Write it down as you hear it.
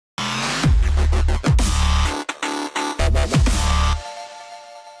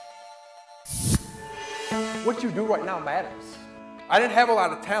What you do right now matters. I didn't have a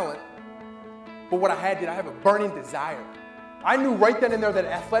lot of talent, but what I had, I have a burning desire. I knew right then and there that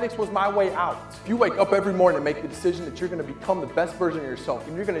athletics was my way out. If you wake up every morning and make the decision that you're going to become the best version of yourself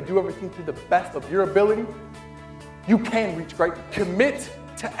and you're going to do everything to the best of your ability, you can reach great. Commit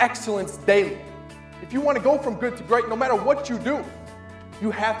to excellence daily. If you want to go from good to great, no matter what you do, you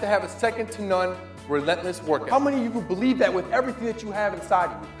have to have a second to none, relentless work. How many of you believe that with everything that you have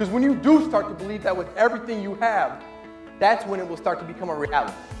inside of you? Because when you do start to believe that with everything you have, that's when it will start to become a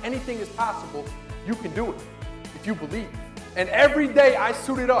reality. Anything is possible. You can do it if you believe. And every day I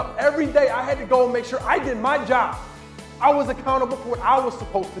suited up. Every day I had to go and make sure I did my job. I was accountable for what I was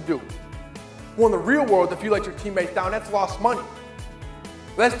supposed to do. Well, in the real world, if you let your teammates down, that's lost money.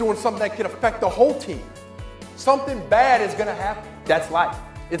 That's doing something that could affect the whole team. Something bad is going to happen. That's life.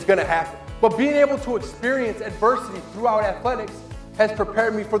 It's going to happen. But being able to experience adversity throughout athletics has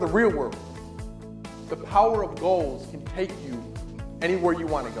prepared me for the real world. The power of goals can take you anywhere you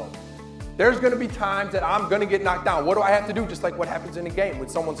want to go. There's going to be times that I'm going to get knocked down. What do I have to do? Just like what happens in a game when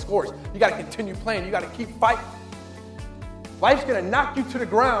someone scores. You got to continue playing. You got to keep fighting. Life's going to knock you to the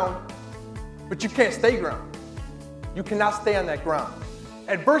ground, but you can't stay ground. You cannot stay on that ground.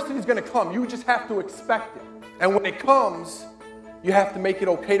 Adversity is going to come. You just have to expect it. And when it comes, you have to make it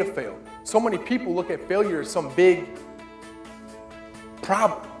okay to fail. So many people look at failure as some big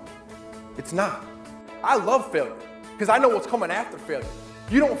problem. It's not. I love failure because I know what's coming after failure.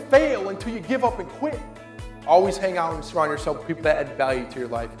 You don't fail until you give up and quit. Always hang out and surround yourself with people that add value to your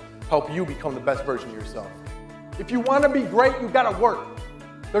life, help you become the best version of yourself. If you want to be great, you got to work.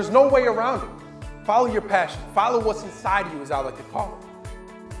 There's no way around it. Follow your passion. Follow what's inside of you, as I like to call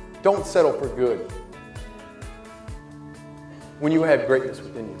it. Don't settle for good when you have greatness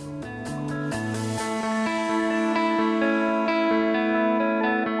within you.